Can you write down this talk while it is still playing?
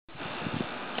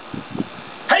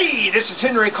Hey, this is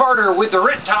Henry Carter with the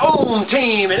Rent to Own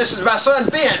team, and this is my son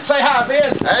Ben. Say hi,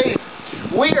 Ben. Hey.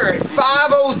 We are at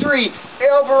 503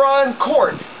 Elberon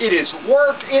Court. It is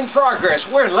work in progress.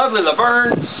 We're in lovely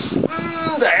LaVergne.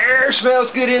 The air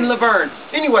smells good in LaVergne.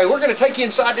 Anyway, we're going to take you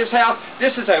inside this house.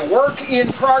 This is a work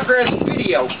in progress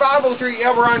video. 503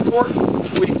 Elberon Court.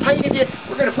 We painted it.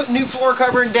 We're going to put new floor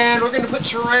covering down. We're going to put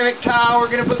ceramic tile. We're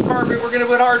going to put carpet. We're going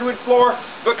to put hardwood floor.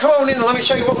 But come on in and let me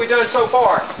show you what we've done so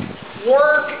far.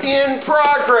 Work in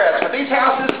progress. These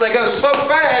houses, they go so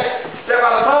fast that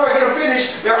by the time we're going to finish,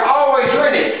 they're always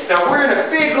ready. Now, we're in a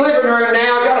big living room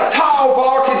now. Got a tall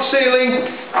vaulted ceiling.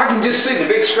 I can just see the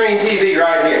big screen TV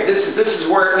right here. This is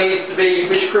where it needs to be. You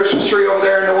put your Christmas tree over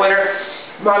there in the winter.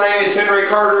 My name is Henry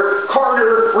Carter.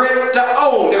 Carter Rent to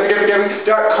Own.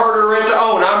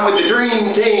 www.carterrenttoown. I'm with the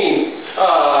Dream Team.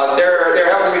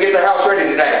 They're helping me get the house ready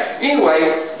today.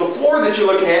 Anyway, the floor that you're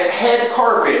looking at had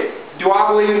carpet. Do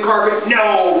I believe in carpet?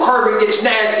 No, carpet gets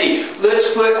nasty.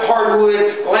 Let's put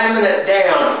hardwood laminate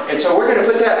down. And so we're going to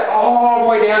put that all the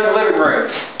way down to the living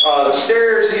room. The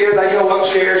stairs here, they go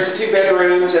upstairs to 2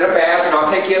 bedrooms and a bath, and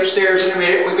I'll take you upstairs in a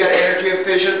minute. We've got energy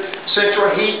efficient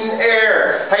central heat and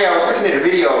air. Hey, I was looking at a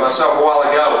video of myself a while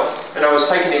ago, and I was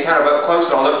taking it kind of up close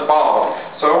and I looked bald.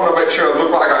 So I want to make sure it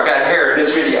looked like I got hair in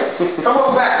this video. Come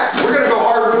on back. We're going to go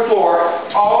hardwood floor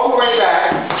all the way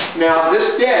back. Now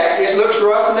this deck, it looks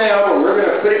rough now, but we're going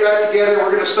to put it back together.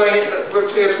 We're going to stain it.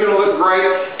 It's going to look great.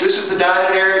 This is the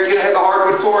dining area. You're going to have the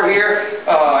hardwood floor here.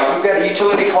 You've got a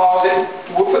utility closet.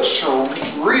 We'll put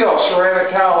some real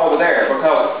ceramic tile over there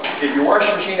because if your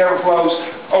washing machine overflows,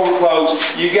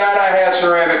 you got to have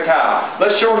ceramic tile.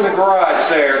 Let's show them the garage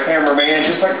there,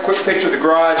 cameraman. Just like a quick picture of the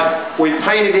garage. We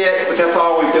painted it, but that's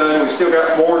all we've done. We've still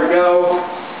got more to go.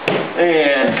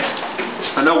 And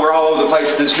I know we're all over the place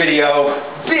in this video.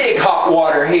 Big hot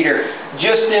water heater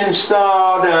just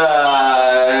installed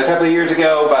a couple of years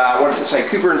ago by, what does it say,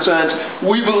 Cooper & Sons.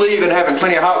 We believe in having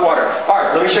plenty of hot water.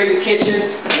 Alright, let me show you the kitchen.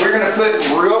 We're going to put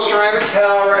real ceramic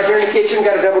tile right here in the kitchen.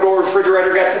 Got a double door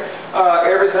refrigerator. Got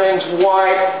everything's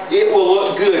white. It will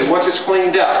look good once it's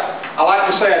cleaned up. I like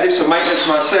to say I do some maintenance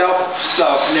myself, so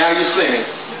now you see me.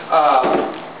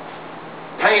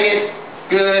 Painted,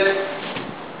 good.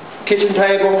 Kitchen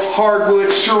table, hardwood,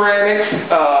 ceramic,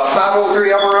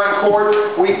 503 Elberon Court.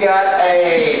 We've got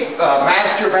a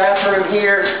master bathroom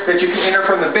here that you can enter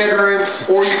from the bedroom,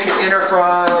 or you can enter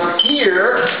from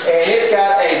here, and it's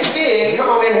got a big,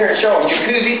 come on in here and show them,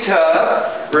 jacuzzi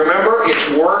tub. Remember,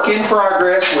 it's work in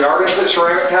progress. We are going to put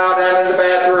ceramic tile down in the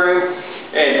bathroom,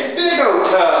 and big old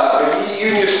tub. You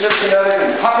can just slip another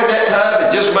and pop in that tub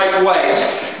and just make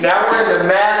waves. Now we're in the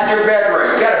master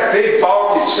bedroom. We've got a big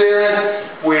vaulted ceiling.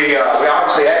 We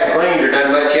obviously haven't cleaned or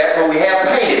done much yet, but we have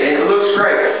painted and it looks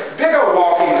great. Big old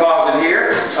walk-in closet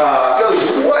here.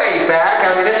 Goes way back.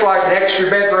 I mean, it's like an extra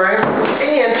bedroom.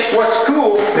 And what's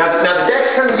cool, now the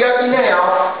deck's kind of yucky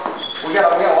now. We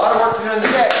got a lot of work to do on the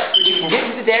deck, but you can get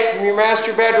to the deck from your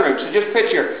master bedroom. So just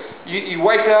picture, you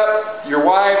wake up, your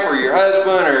wife or your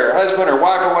husband or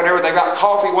wife or whatever, they've got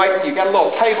coffee waiting. You've got a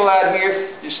little table out here.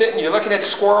 You're sitting, you're looking at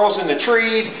the squirrels in the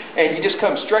trees, and you just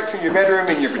come straight from your bedroom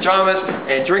in your pajamas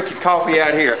and drink your coffee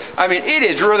out here. I mean, it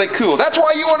is really cool. That's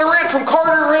why you want to rent from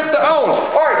Carter Rent to Own.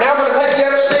 All right, now I'm going to take you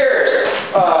upstairs.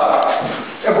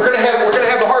 And we're going to have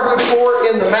the hardwood floor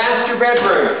in the master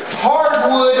bedroom.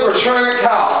 Hardwood or ceramic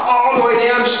tile all the way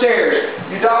downstairs.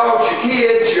 Your dogs, your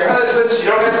kids, your husbands, you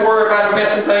don't have to worry about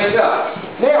messing things up.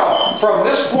 Now, from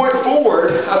this point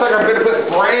forward, I think I'm going to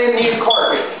put brand new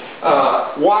carpet.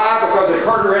 Why? Because at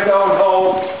Carter Rent to Own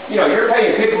home, you know, you're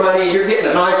paying good money, you're getting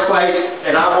a nice place,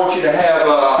 and I want you to have,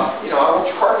 I want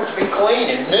your carpet to be clean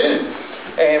and new.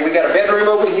 And we got a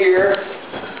bedroom over here.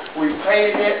 We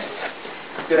painted it.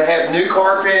 Going to have new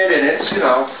carpet, and it's,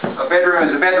 a bedroom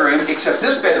is a bedroom, except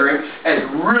this bedroom has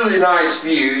really nice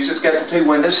views. It's got the 2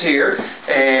 windows here,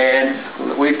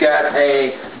 and we've got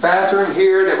a bathroom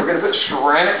here that we're going to put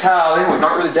ceramic tile in. We've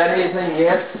not really done anything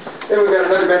yet. Then we've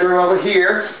got another bedroom over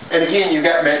here, and again, you've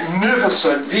got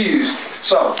magnificent views.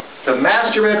 So, the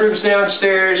master bedroom's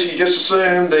downstairs. You just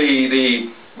assume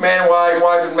the man,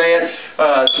 wife and man,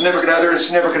 significant other and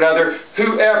significant other,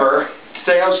 whoever,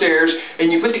 stay upstairs,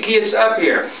 and you put the kids up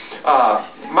here.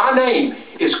 My name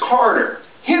is Carter.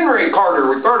 Henry Carter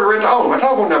with Carter Rent to Own. My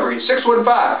telephone number is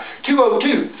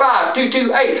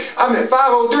 615-202-5228. I'm at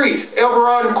 503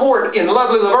 Elberon Court in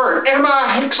lovely LaVergne. Am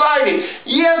I excited?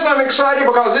 Yes, I'm excited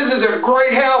because this is a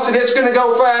great house and it's going to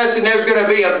go fast and there's going to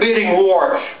be a bidding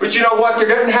war. But you know what? There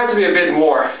doesn't have to be a bidding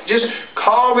war. Just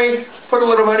call me, put a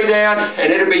little money down,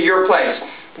 and it'll be your place.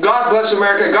 God bless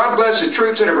America. God bless the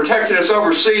troops that are protecting us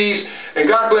overseas. And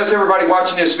God bless everybody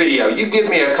watching this video. You give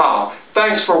me a call.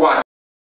 Thanks for watching.